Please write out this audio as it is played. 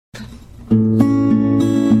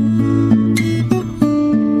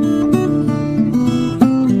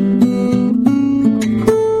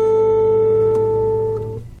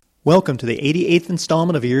Welcome to the 88th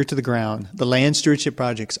installment of Ear to the Ground, the Land Stewardship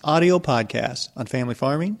Project's audio podcast on family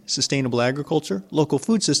farming, sustainable agriculture, local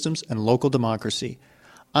food systems, and local democracy.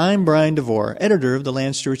 I'm Brian DeVore, editor of the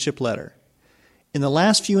Land Stewardship Letter. In the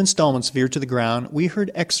last few installments of Ear to the Ground, we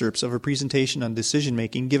heard excerpts of a presentation on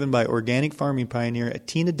decision-making given by organic farming pioneer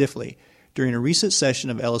Tina Diffley during a recent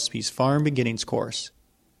session of LSP's Farm Beginnings course.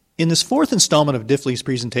 In this fourth installment of Diffley's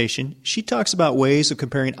presentation, she talks about ways of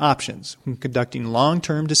comparing options when conducting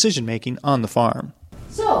long-term decision-making on the farm.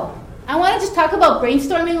 So, I want to just talk about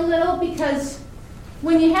brainstorming a little because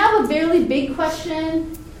when you have a really big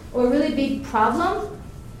question or a really big problem,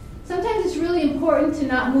 sometimes it's really important to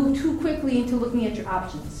not move too quickly into looking at your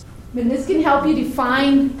options. And this can help you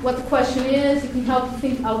define what the question is. It can help you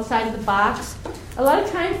think outside of the box. A lot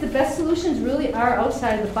of times the best solutions really are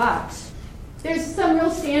outside of the box. There's some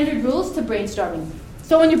real standard rules to brainstorming.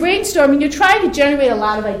 So when you're brainstorming, you're trying to generate a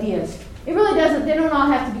lot of ideas. It really doesn't, they don't all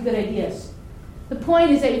have to be good ideas. The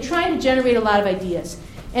point is that you're trying to generate a lot of ideas.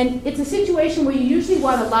 And it's a situation where you usually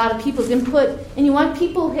want a lot of people's input, and you want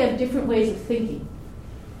people who have different ways of thinking.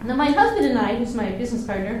 Now my husband and I, who's my business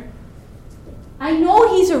partner, I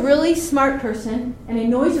know he's a really smart person, and I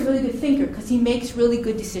know he's a really good thinker because he makes really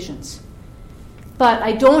good decisions. But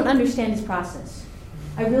I don't understand his process.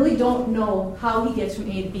 I really don't know how he gets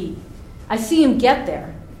from A to B. I see him get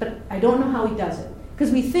there, but I don't know how he does it,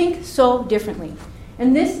 because we think so differently.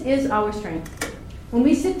 And this is our strength. When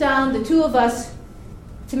we sit down, the two of us,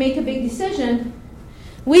 to make a big decision,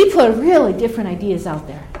 we put really different ideas out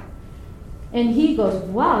there. And he goes,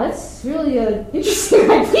 wow, that's really an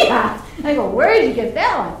interesting idea. I go, where did you get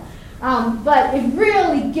that one? But it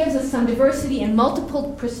really gives us some diversity and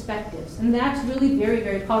multiple perspectives, and that's really very,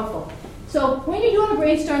 very powerful. So when you're doing a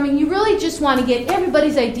brainstorming, you really just want to get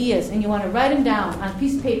everybody's ideas, and you want to write them down on a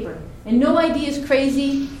piece of paper. And no idea is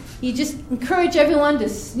crazy. You just encourage everyone to,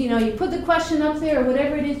 you put the question up there or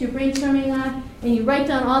whatever it is you're brainstorming on, and you write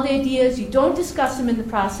down all the ideas. You don't discuss them in the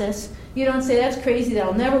process. You don't say, that's crazy,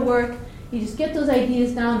 that'll never work. You just get those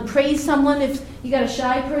ideas down and praise someone. If you got a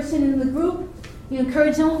shy person in the group, you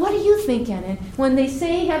encourage them, well, what are you thinking? And when they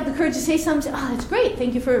have the courage to say something, say, oh, that's great,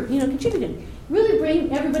 thank you for contributing. Really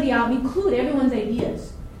bring everybody out, include everyone's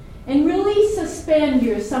ideas, and really suspend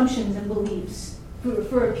your assumptions and beliefs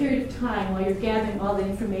for a period of time while you're gathering all the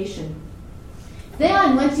information.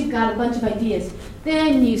 Then, once you've got a bunch of ideas,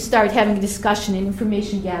 then you start having a discussion and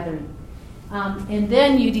information gathering. And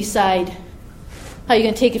then you decide how you're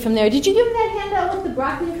going to take it from there. Did you give them that handout with the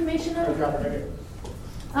broccoli information on it? I got it right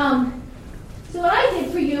here. So what I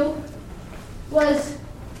did for you was,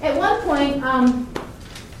 at one point,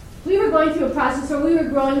 we were going through a process where we were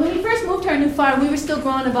growing. When we first moved to our new farm, we were still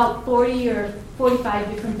growing about 40 or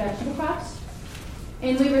 45 different vegetable crops.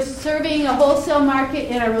 And we were serving a wholesale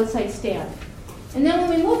market and our roadside stand. And then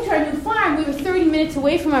when we moved to our new farm, we were 30 minutes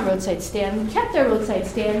away from our roadside stand. We kept our roadside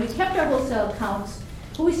stand. We kept our wholesale accounts.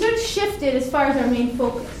 But we sort of shifted as far as our main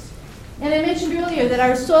focus. And I mentioned earlier that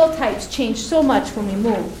our soil types changed so much when we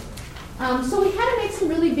moved. So we had to make some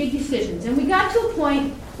really big decisions. And we got to a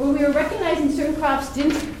point where we were recognizing certain crops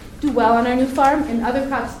didn't do well on our new farm and other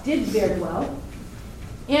crops did very well.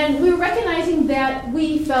 And we were recognizing that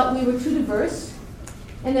we felt we were too diverse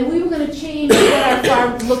and that we were going to change what our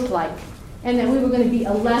farm looked like and that we were going to be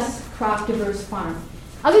a less crop diverse farm.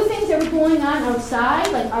 Other things that were going on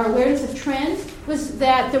outside, like our awareness of trends, was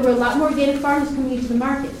that there were a lot more organic farmers coming into the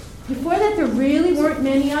market. Before that, there really weren't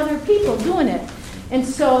many other people doing it. And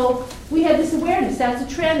so we had this awareness. That's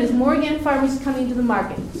a trend. There's more organic farmers coming to the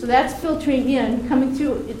market. So that's filtering in, coming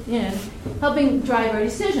through in, helping drive our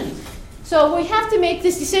decisions. So we have to make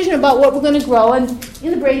this decision about what we're going to grow. And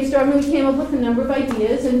in the brainstorming, we came up with a number of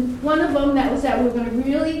ideas. And one of them was that we were going to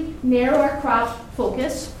really narrow our crop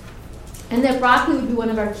focus and that broccoli would be one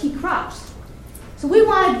of our key crops. So we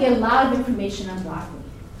wanted to get a lot of information on broccoli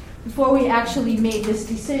before we actually made this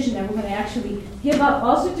decision that we're going to actually give up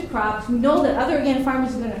all sorts of crops. We know that other organic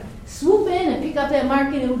farmers are going to swoop in and pick up that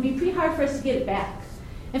market, and it would be pretty hard for us to get it back.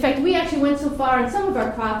 In fact, we actually went so far in some of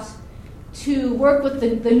our crops to work with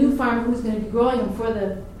the new farmer who's going to be growing them for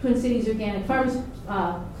the Twin Cities Organic Farmers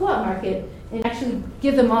Co-op market and actually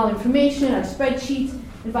give them all information, our spreadsheets,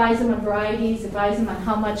 advise them on varieties, advise them on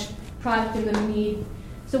how much product they're going to need.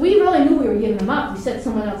 So we really knew we were giving them up. We set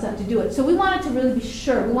someone else up to do it. So we wanted to really be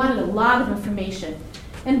sure. We wanted a lot of information.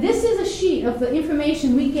 And this is a sheet of the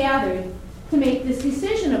information we gathered to make this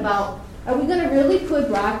decision about, are we going to really put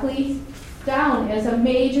broccoli down as a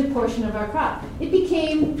major portion of our crop? It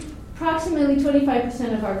became approximately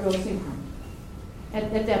 25% of our gross income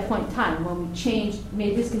at that point in time when we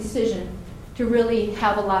made this decision to really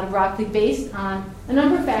have a lot of broccoli based on a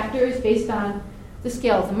number of factors, based on the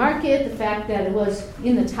scale of the market, the fact that it was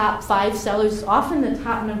in the top 5 sellers, often the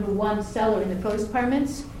top number 1 seller in the produce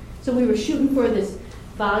departments. So we were shooting for this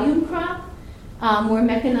volume crop. We're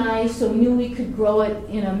mechanized, so we knew we could grow it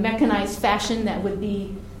in a mechanized fashion that would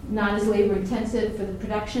be not as labor intensive for the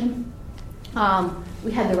production.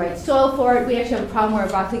 We had the right soil for it. We actually have a problem where our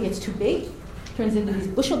broccoli gets too big, turns into these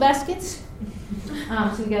bushel baskets.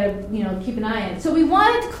 So we got to keep an eye on it. So we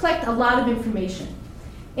wanted to collect a lot of information.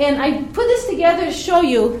 And I put this together to show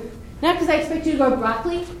you, not because I expect you to grow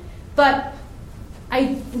broccoli, but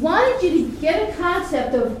I wanted you to get a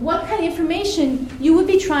concept of what kind of information you would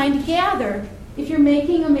be trying to gather if you're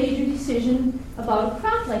making a major decision about a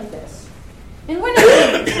crop like this. And we're not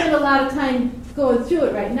going to spend a lot of time going through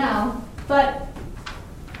it right now, but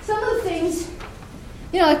some of the things,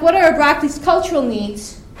 like what are our broccoli's cultural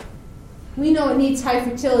needs? We know it needs high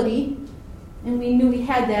fertility, and we knew we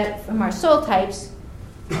had that from our soil types.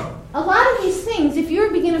 A lot of these things, if you're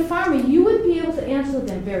a beginner farmer, you would be able to answer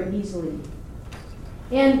them very easily.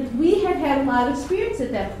 And we had had a lot of experience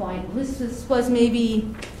at that point. This was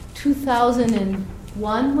maybe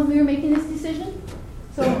 2001 when we were making this decision.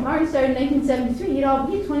 So Martin started in 1973. He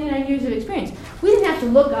had 29 years of experience. We didn't have to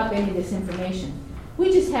look up any of this information.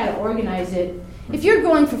 We just had to organize it. If you're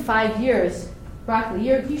growing for 5 years, broccoli,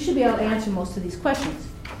 you should be able to answer most of these questions.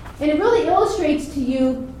 And it really illustrates to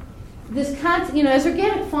you this concept, as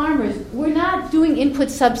organic farmers, we're not doing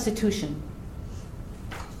input substitution.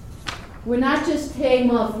 We're not just saying,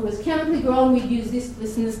 well, if it was chemically grown, we'd use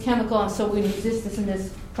this, and this chemical, and so we're going to use this, and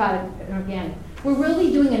this product in organic. We're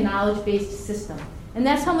really doing a knowledge-based system. And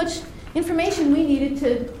that's how much information we needed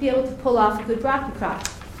to be able to pull off a good broccoli crop.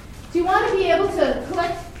 So you want to be able to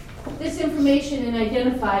collect this information and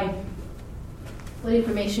identify what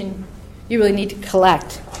information you really need to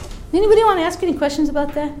collect. Anybody want to ask any questions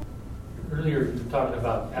about that? Earlier, you were talking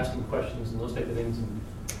about asking questions and those type of things, and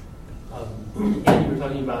you were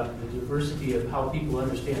talking about the diversity of how people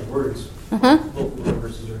understand words, local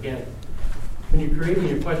versus organic. When you're creating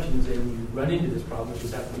your questions and you run into this problem, which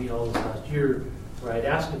has happened to me all this last year, where I'd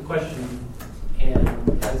ask a question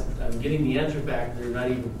and as I'm getting the answer back, they're not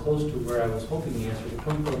even close to where I was hoping the answer to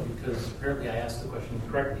come from because apparently I asked the question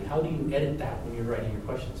correctly. How do you edit that when you're writing your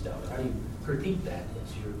questions down? How do you critique that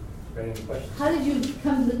as you're writing your questions? How did you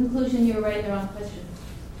come to the conclusion you were writing the wrong question?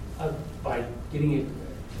 By getting it,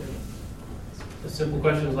 a simple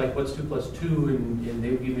question is like, what's 2 plus 2? And they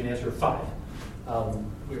would give me an answer of 5.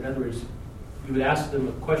 In other words, you would ask them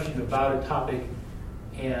a question about a topic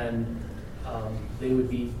and they would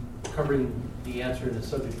be covering the answer in a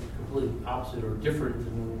subject completely opposite or different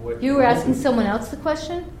than what you were asking someone else the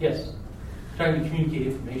question? Yes. Trying to communicate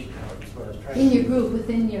information out as far as trying in your group,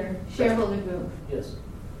 within your shareholder group. Yes.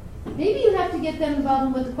 Maybe you have to get them involved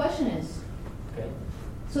in what the question is. Okay.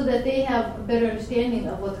 So that they have a better understanding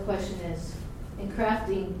of what the question is and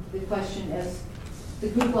crafting the question as the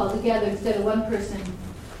group all together instead of one person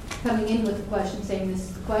coming in with the question saying this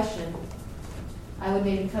is the question. I would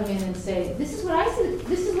maybe come in and say, this is what I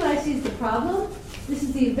see as the problem, this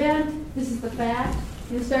is the event, this is the fact.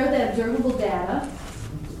 Start with that observable data.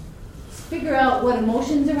 Figure out what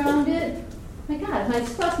emotions around it. My God, if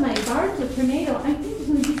I cross my bar to a tornado, I think there's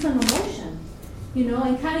going to be some emotion.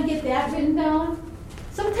 And kind of get that written down.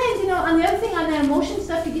 Sometimes, on the other thing, on that emotion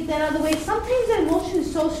stuff, to get that out of the way, sometimes that emotion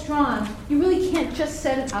is so strong, you really can't just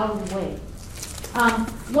set it out of the way.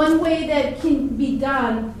 One way that can be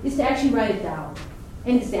done is to actually write it down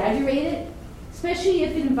and exaggerate it, especially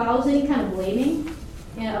if it involves any kind of blaming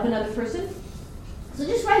of another person. So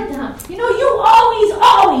just write it down. You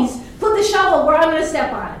always put the shovel where I'm going to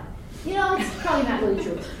step on it. It's probably not really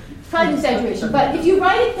true. Probably an exaggeration. But if you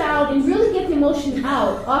write it down and really get the emotion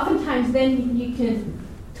out, oftentimes then you can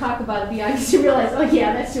talk about it beyond because you realize, oh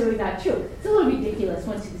yeah, that's really not true. It's a little ridiculous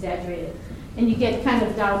once you exaggerate it. And you get kind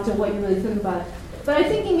of down to what you really think about it. But I'm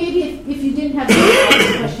thinking maybe if you didn't have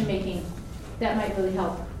the question making, that might really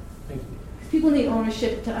help. Thank you. People need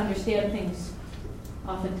ownership to understand things,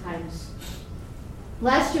 oftentimes.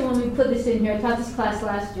 Last year when we put this in here, I taught this class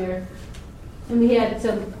last year, and we had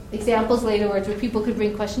some examples later where people could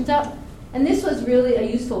bring questions up. And this was really a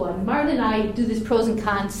useful one. Martin and I do this pros and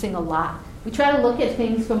cons thing a lot. We try to look at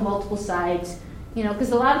things from multiple sides,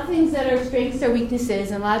 because a lot of things that are strengths are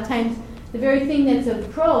weaknesses, and a lot of times the very thing that's a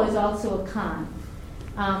pro is also a con.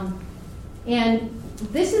 And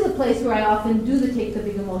this is a place where I often do take the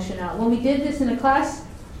big emotion out. When we did this in a class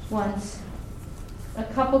once, a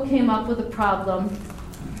couple came up with a problem.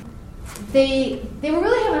 They were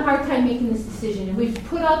really having a hard time making this decision. And we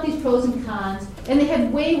put out these pros and cons, and they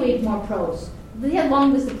had way more pros. They had a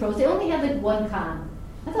long list of pros. They only had like one con.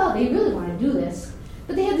 I thought they really want to do this.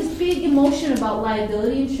 But they had this big emotion about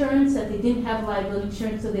liability insurance, that they didn't have liability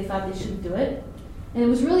insurance, so they thought they shouldn't do it. And it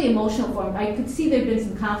was really emotional for them. I could see there had been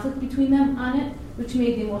some conflict between them on it, which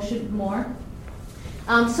made the emotion more.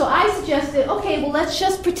 So I suggested, okay, well, let's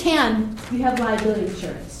just pretend you have liability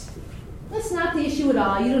insurance. That's not the issue at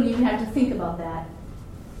all. You don't even have to think about that.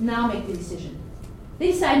 Now make the decision.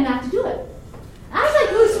 They decided not to do it. I was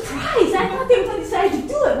like really surprised. I thought they were going to decide to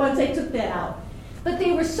do it once I took that out. But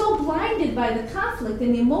they were so blinded by the conflict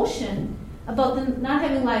and the emotion about them not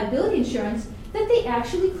having liability insurance that they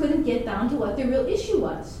actually couldn't get down to what their real issue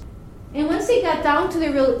was. And once they got down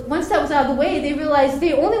to once that was out of the way, they realized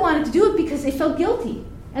they only wanted to do it because they felt guilty.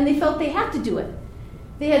 And they felt they had to do it.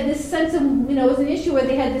 They had this sense of, it was an issue where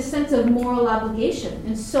they had this sense of moral obligation.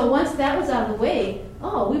 And so once that was out of the way,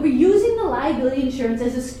 we were using the liability insurance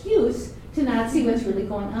as an excuse to not see what's really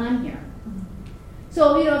going on here.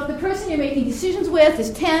 So, if the person you're making decisions with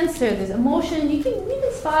is tense or there's emotion, you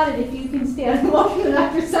can spot it if you can stand emotion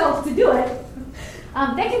enough yourself to do it.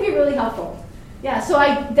 That can be really helpful. Yeah, so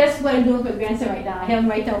that's what I'm doing with my grandson right now. I have him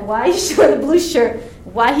write down why he should wear the blue shirt,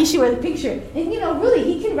 why he should wear the pink shirt. And, really,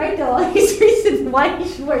 he can write down all these reasons why he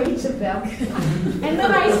should wear each of them. And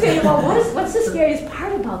then I say, well, what's the scariest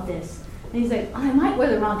part about this? And he's like, I might wear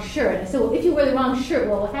the wrong shirt. And I said, well, if you wear the wrong shirt,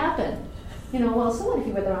 what will happen? So what if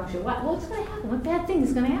you wear the wrong shirt? What's going to happen? What bad thing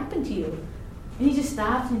is going to happen to you? And he just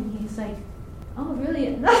stopped and he's like, oh, really?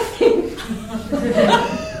 Nothing.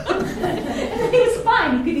 And then he was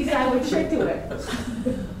fine. He could decide what shirt to wear.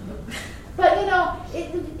 But,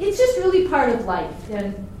 it's just really part of life.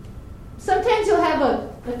 And sometimes you'll have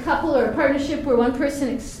a couple or a partnership where one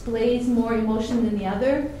person displays more emotion than the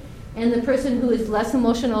other. And the person who is less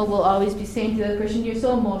emotional will always be saying to the other person, you're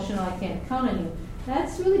so emotional, I can't count on you.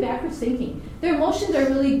 That's really backwards thinking. Their emotions are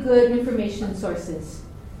really good information sources.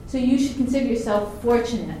 So you should consider yourself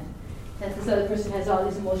fortunate that this other person has all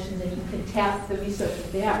these emotions and you can tap the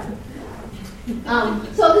resources they are.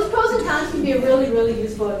 So this pros and cons can be really, really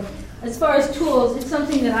useful. As far as tools, it's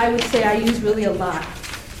something that I would say I use really a lot.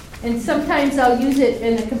 And sometimes I'll use it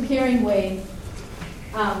in a comparing way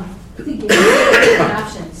to give different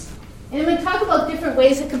options. And I'm going to talk about different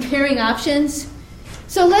ways of comparing options.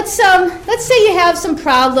 So let's say you have some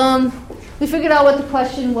problem. We figured out what the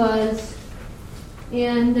question was.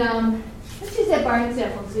 And let's use that barn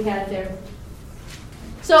example because we had it there.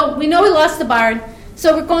 So we know we lost the barn.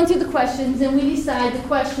 So we're going through the questions, and we decide the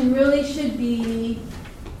question really should be,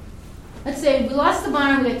 let's say we lost the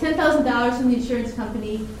barn, we got $10,000 from the insurance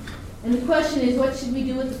company, and the question is, what should we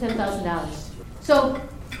do with the $10,000? So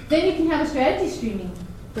then you can have a strategy streaming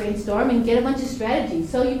brainstorm and get a bunch of strategies.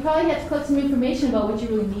 So you probably have to collect some information about what you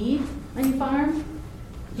really need on your farm.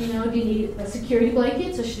 Do you need a security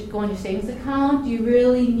blanket? So should it go on your savings account? Do you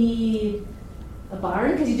really need a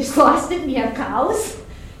barn because you just lost it and you have cows?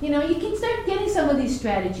 You can start getting some of these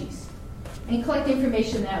strategies and collect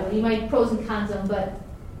information that way. You might pros and cons them, but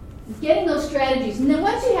getting those strategies. And then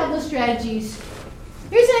once you have those strategies,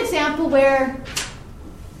 here's an example where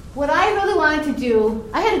what I really wanted to do,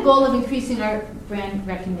 I had a goal of increasing our brand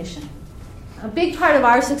recognition. A big part of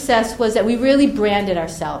our success was that we really branded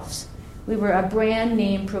ourselves. We were a brand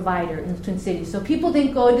name provider in the Twin Cities. So people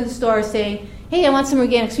didn't go to the store saying, hey, I want some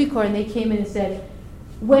organic sweet corn. They came in and said,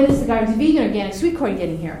 when is the Gardens of Vegan organic sweet corn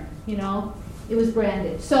getting here? It was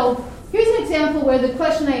branded. So here's an example where the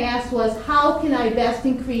question I asked was, how can I best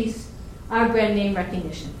increase our brand name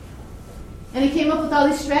recognition? And I came up with all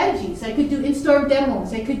these strategies. I could do in-store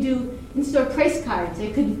demos. I could do in-store price cards.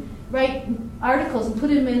 I could write articles and put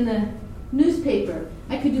them in the newspaper.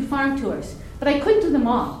 I could do farm tours. But I couldn't do them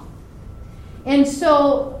all. And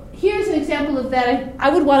so here's an example of that.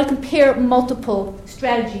 I would want to compare multiple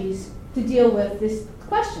strategies to deal with this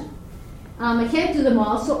question. I can't do them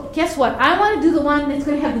all. So guess what? I want to do the one that's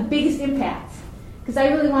going to have the biggest impact. Because I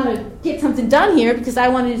really want to get something done here because I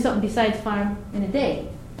want to do something besides farm in a day.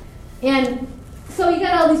 And so you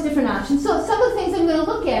got all these different options. So some of the things I'm going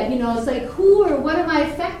to look at, it's like who or what am I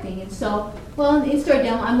affecting? And so, well, in the in-store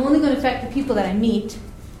demo, I'm only going to affect the people that I meet,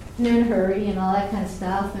 and they're in a hurry and all that kind of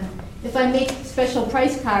stuff. And if I make special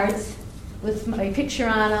price cards with my picture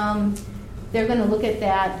on them, they're going to look at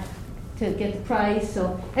that to get the price.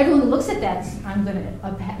 So everyone who looks at that, I'm going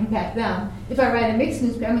to impact them. If I write a mix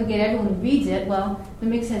newspaper, I'm going to get everyone who reads it. Well, the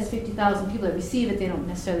mix has 50,000 people that receive it. They don't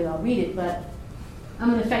necessarily all read it, but I'm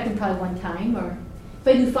going to affect them probably one time. Or if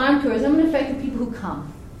I do farm tours, I'm going to affect the people who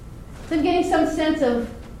come. So I'm getting some sense of,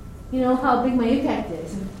 how big my impact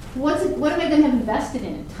is. And what am I going to have invested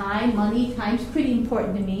in it? Time, money. Time's pretty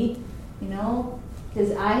important to me.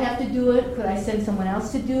 Does I have to do it? Could I send someone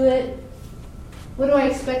else to do it? What do I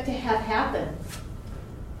expect to have happen?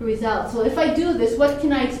 for results. So if I do this, what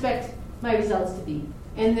can I expect my results to be?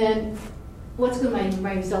 And then what's going to be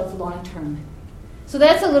my results long term? So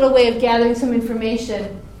that's a little way of gathering some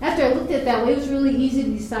information. After I looked at it that way, it was really easy to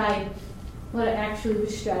decide which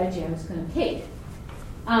strategy I was going to take.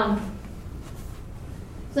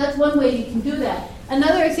 So that's one way you can do that.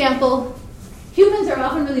 Another example, humans are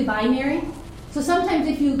often really binary. So sometimes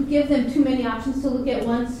if you give them too many options to look at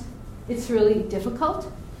once, it's really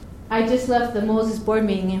difficult. I just left the Moses board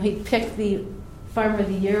meeting and we picked the Farmer of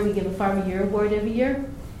the Year. We give a Farmer of the Year award every year.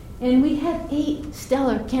 And we had 8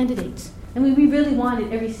 stellar candidates. And we really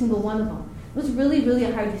wanted every single one of them. It was really, really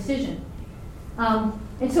a hard decision.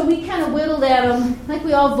 And so we kind of whittled at them, like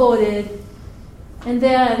we all voted. And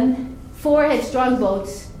then 4 had strong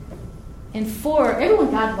votes. And 4,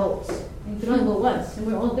 everyone got votes. And you could only vote once. And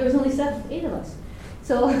there was only 8 of us.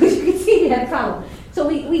 So as you can see, we had a problem. So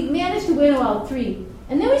we managed to win all 3.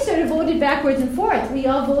 And then we sort of voted backwards and forth. We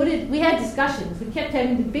all voted, we had discussions. We kept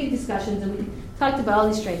having the big discussions and we talked about all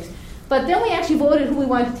these strengths. But then we actually voted who we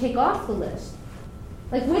wanted to take off the list.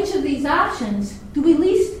 Like which of these options do we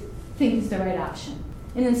least think is the right option?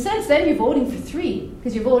 And in a sense, then you're voting for 3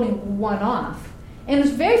 because you're voting 1 off. And it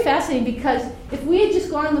was very fascinating because if we had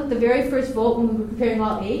just gone with the very first vote when we were comparing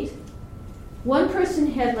all 8, one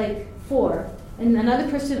person had like 4 and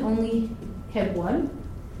another person only had 1.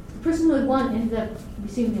 The person who had 1 ended up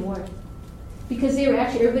receiving the award because they were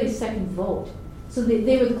actually everybody's second vote. So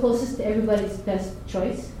they were the closest to everybody's best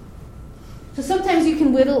choice. So sometimes you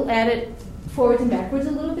can whittle at it forwards and backwards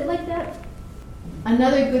a little bit like that.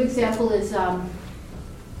 Another good example is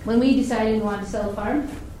when we decided we wanted to sell a farm,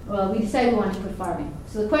 we decided we wanted to quit farming.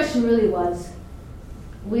 So the question really was,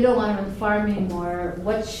 we don't want to run the farm anymore.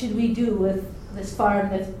 What should we do with this farm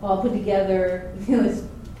that's all put together, this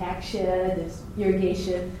pack shed, this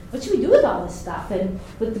irrigation? What should we do with all this stuff and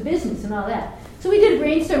with the business and all that? So we did a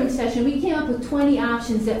brainstorming session. We came up with 20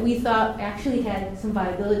 options that we thought actually had some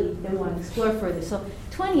viability that we wanted to explore further. So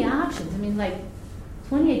 20 options,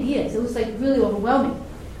 20 ideas. It was really overwhelming.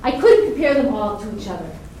 I couldn't compare them all to each other.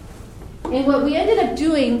 And what we ended up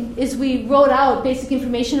doing is we wrote out basic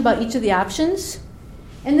information about each of the options,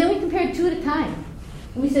 and then we compared 2 at a time.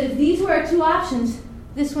 And we said, if these were our 2 options,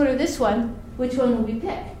 this one or this one, which one would we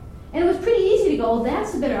pick? And it was pretty easy to go, well,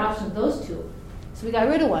 that's the better option of those 2. So we got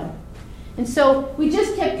rid of one. And so we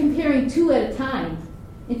just kept comparing 2 at a time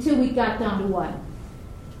until we got down to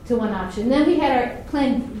one option. And then we had our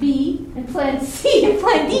plan B and plan C and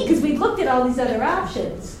plan D because we looked at all these other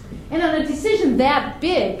options. And on a decision that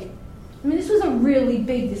big, this was a really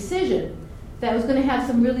big decision that was going to have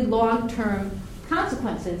some really long-term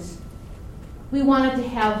consequences. We wanted to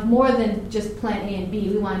have more than just plan A and B.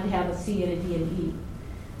 We wanted to have a C and a D and E.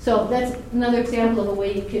 So that's another example of a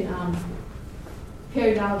way you can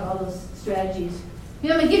pare down all those strategies. I'm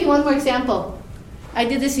going to give you one more example. I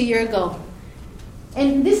did this a year ago.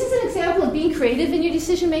 And this is an example of being creative in your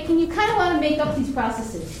decision making. You kind of want to make up these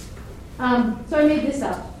processes. So I made this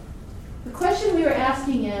up. The question we were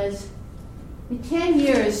asking is, in 10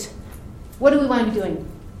 years, what do we want to be doing?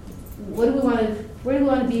 Where do we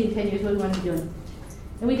want to be in 10 years? What do we want to be doing?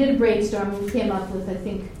 And we did a brainstorm and we came up with,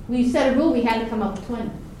 we set a rule we had to come up with 20.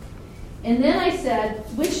 And then I said,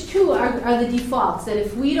 which 2 are the defaults that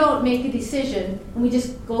if we don't make a decision and we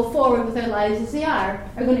just go forward with our lives as they are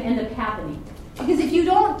going to end up happening? Because if you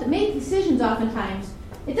don't make decisions oftentimes,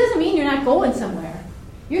 it doesn't mean you're not going somewhere.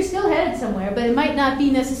 You're still headed somewhere, but it might not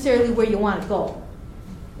be necessarily where you want to go.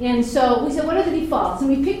 And so we said, what are the defaults? And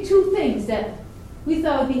we picked 2 things that we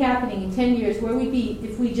thought would be happening in 10 years, where we'd be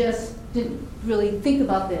if we just didn't really think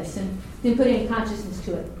about this and didn't put any consciousness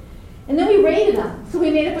to it. And then we rated them. So we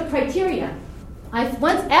made up a criteria. After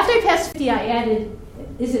I passed 50, I added,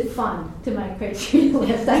 is it fun, to my criteria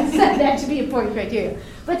list. I said that should be important criteria.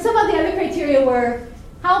 But some of the other criteria were,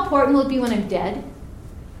 how important will it be when I'm dead?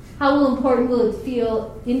 How important will it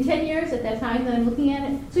feel in 10 years at that time that I'm looking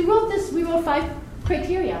at it? So we wrote 5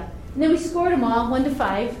 criteria. And then we scored them all, 1 to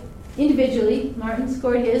 5, individually. Martin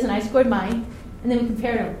scored his and I scored mine. And then we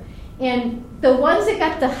compared them. And the ones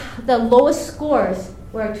that got the lowest scores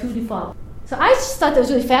were our 2 defaults. So I just thought that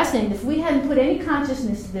was really fascinating. If we hadn't put any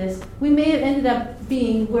consciousness to this, we may have ended up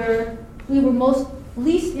being where we were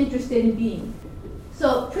least interested in being.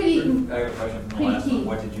 So I have a question from the last one.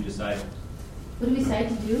 What did you decide? What did we decide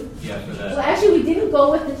to do? Yeah, for that. Well, actually, we didn't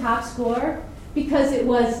go with the top score because it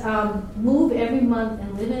was move every month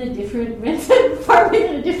and live in a different rented apartment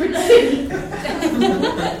in a different city. I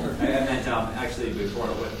meant actually before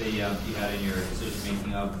what you had in your decision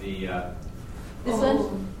making of the. This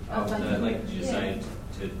one? Did you decide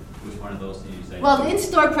which one of those did you decide? Well, the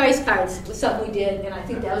in-store price cards was something we did, and I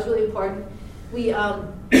think that was really important. We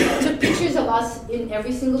took pictures of us in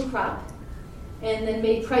every single crop and then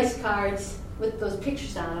made price cards with those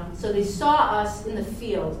pictures on them. So they saw us in the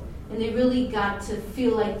field and they really got to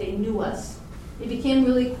feel like they knew us. It became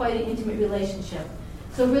really quite an intimate relationship.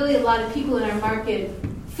 So really a lot of people in our market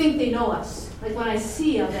think they know us. Like when I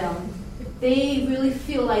see them, they really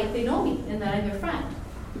feel like they know me and that I'm their friend.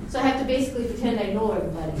 So I have to basically pretend I know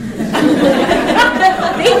everybody. They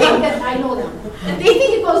think that I know them. And they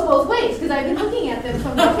think it goes both ways because I've been looking at them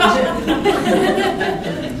from the picture.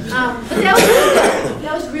 But that was really good.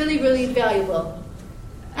 That was really, really valuable.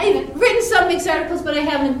 I've written some mixed articles, but I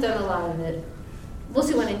haven't done a lot of it. We'll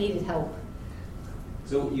see when I needed help.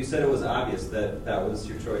 So you said it was obvious that that was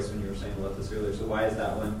your choice when you were saying about this earlier. So why is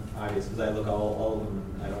that one obvious? Because I look all of them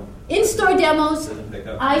and I don't... In-store demos, doesn't pick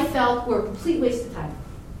up. I felt were a complete waste of time.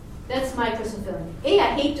 That's my personal feeling.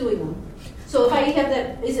 I hate doing them. So if I have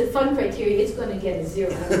that, is it fun criteria, it's going to get a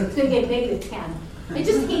 0. It's going to get negative 10. I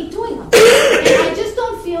just hate doing them. And I just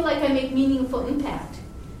don't feel like I make meaningful impact.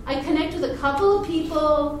 I connect with a couple of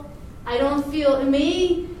people. I don't feel, it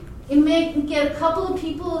may get a couple of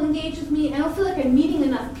people engaged with me. I don't feel like I'm meeting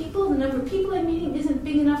enough people. The number of people I'm meeting isn't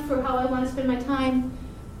big enough for how I want to spend my time.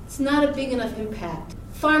 It's not a big enough impact.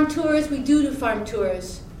 Farm tours, we do farm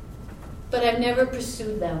tours, but I've never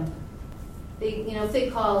pursued them. If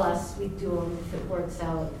they call us, we do them if it works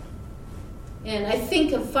out. And I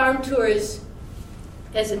think of farm tours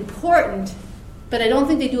as important, but I don't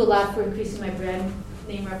think they do a lot for increasing my brand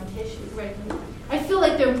name reputation. I feel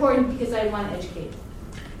like they're important because I want to educate.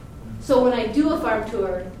 So when I do a farm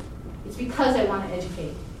tour, it's because I want to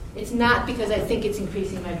educate. It's not because I think it's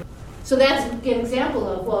increasing my brand. So that's an example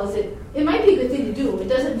of, it might be a good thing to do. It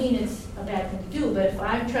doesn't mean it's a bad thing to do, but if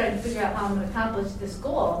I'm trying to figure out how I'm going to accomplish this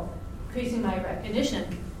goal, increasing my recognition,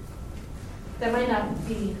 that might not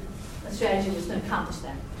be a strategy that's going to accomplish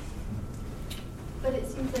that. But it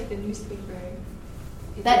seems like the newspaper...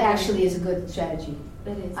 That actually is a good strategy.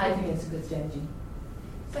 That is. I think it's a good strategy.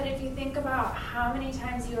 But if you think about how many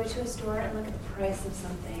times you go to a store and look at the price of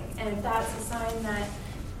something, and if that's a sign that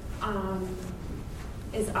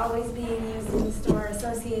is always being used in the store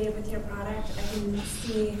associated with your product, I can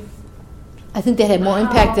see... I think that had more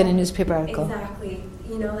impact than a newspaper article. Exactly.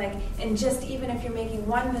 And just even if you're making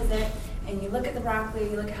one visit and you look at the broccoli,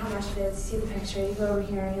 you look at how much it is, you see the picture, you go over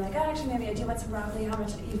here and you're like, actually, maybe I do want some broccoli, how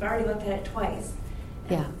much? You've already looked at it twice.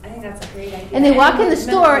 Yeah. I think that's a great idea. And they walk in the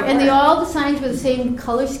store and all the signs were the same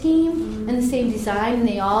color scheme and the same design, and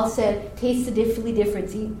they all said, taste the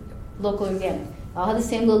difference, eat local organic. All had the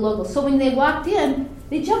same little logo. So when they walked in,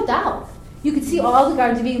 they jumped out. You could see all the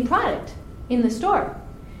Gardens Vegan product in the store.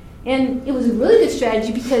 And it was a really good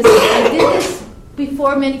strategy because I did this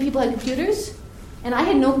before many people had computers, and I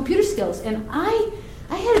had no computer skills. And I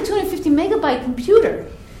had a 250 megabyte computer.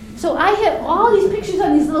 So I had all these pictures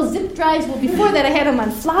on these little zip drives. Well, before that I had them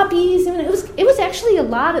on floppies. I mean, it was actually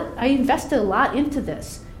I invested a lot into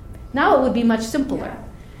this. Now it would be much simpler.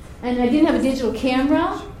 And I didn't have a digital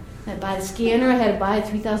camera. I had to buy the scanner. I had to buy a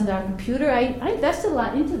 $3,000 computer. I invested a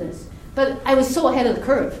lot into this. But I was so ahead of the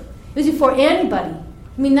curve. It was before anybody.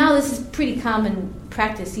 I mean, now this is pretty common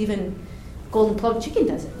practice. Even Golden Plum Chicken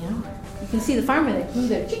does it, You can see the farmer that grew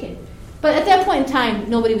their chicken. But at that point in time,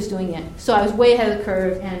 nobody was doing it. So I was way ahead of the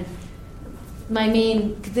curve. And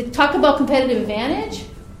talk about competitive advantage,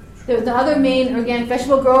 the other main organic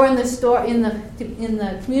vegetable grower in the store, in the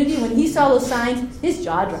community, when he saw those signs, his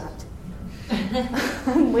jaw dropped.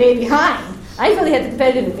 I'm way behind. I really had the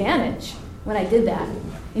competitive advantage when I did that.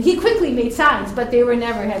 And he quickly made signs, but they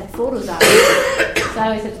never had photos on it. So I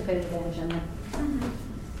always had competitive advantage on that.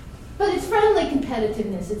 But it's friendly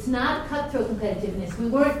competitiveness. It's not cutthroat competitiveness. We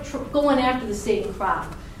weren't going after the same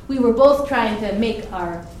crop. We were both trying to make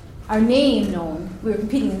our name known. We were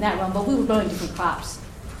competing in that realm, but we were growing different crops.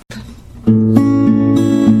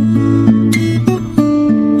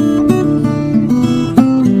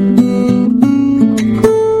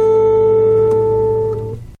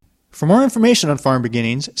 For more information on Farm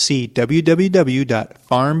Beginnings, see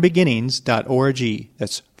www.farmbeginnings.org.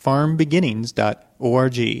 That's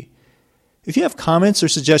farmbeginnings.org. If you have comments or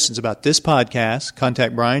suggestions about this podcast,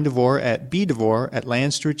 contact Brian DeVore at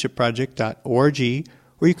bdevore@landstewardshipproject.org,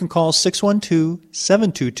 or you can call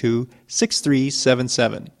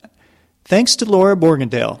 612-722-6377. Thanks to Laura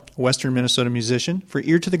Borgendale, a Western Minnesota musician, for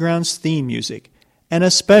Ear to the Ground's theme music. And a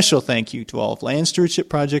special thank you to all of Land Stewardship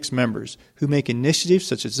Project's members who make initiatives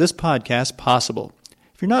such as this podcast possible.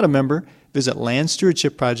 If you're not a member, visit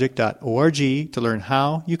landstewardshipproject.org to learn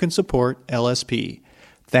how you can support LSP.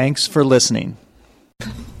 Thanks for listening.